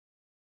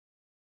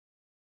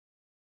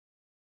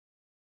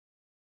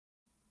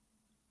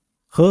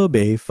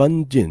Hebei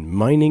Fenjin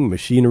Mining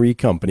Machinery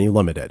Company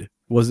Limited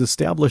was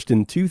established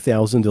in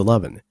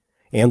 2011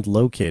 and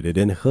located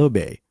in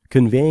Hebei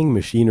Conveying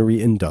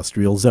Machinery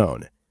Industrial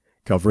Zone,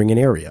 covering an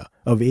area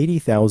of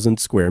 80,000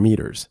 square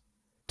meters,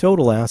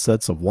 total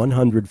assets of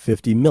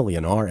 150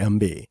 million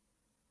RMB.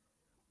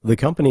 The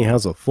company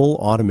has a full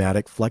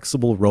automatic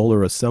flexible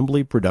roller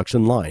assembly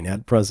production line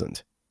at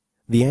present.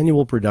 The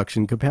annual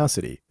production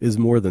capacity is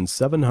more than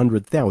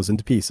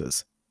 700,000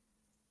 pieces.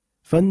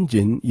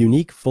 Fenjin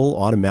unique full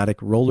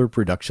automatic roller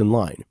production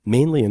line,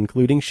 mainly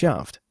including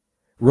shaft,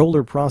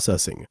 roller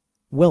processing,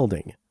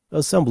 welding,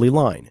 assembly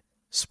line,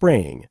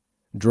 spraying,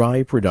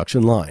 dry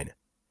production line.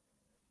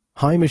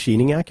 High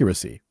machining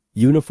accuracy,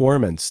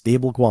 uniform and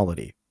stable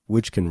quality,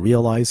 which can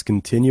realize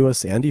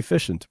continuous and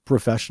efficient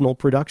professional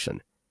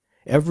production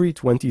every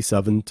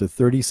 27 to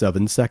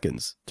 37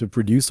 seconds to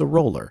produce a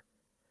roller.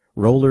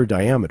 Roller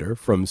diameter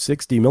from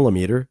 60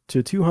 mm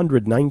to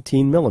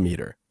 219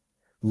 mm.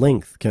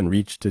 Length can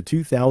reach to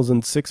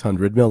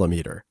 2,600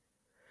 mm.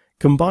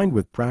 Combined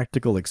with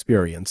practical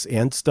experience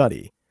and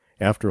study,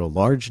 after a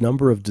large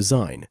number of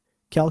design,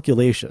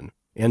 calculation,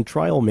 and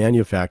trial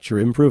manufacture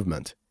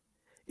improvement,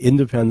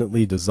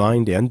 independently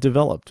designed and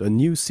developed a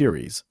new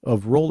series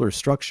of roller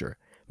structure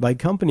by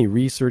company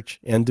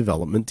research and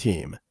development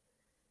team.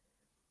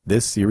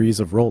 This series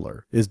of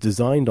roller is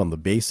designed on the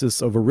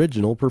basis of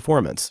original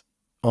performance,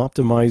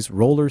 optimize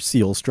roller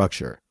seal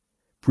structure,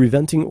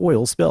 preventing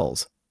oil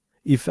spills,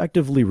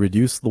 effectively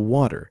reduce the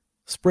water,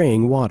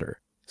 spraying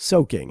water,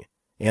 soaking,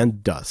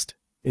 and dust,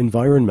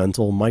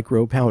 environmental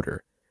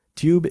micro-powder,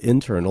 tube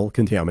internal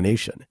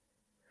contamination.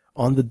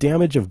 On the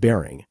damage of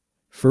bearing,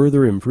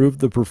 further improve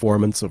the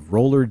performance of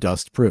roller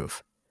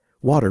dust-proof,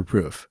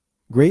 waterproof,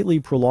 greatly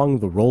prolong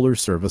the roller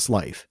service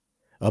life,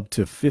 up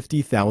to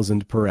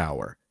 50,000 per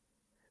hour.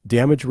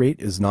 Damage rate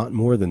is not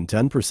more than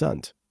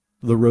 10%.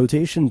 The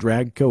rotation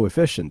drag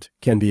coefficient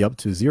can be up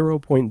to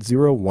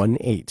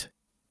 0.018.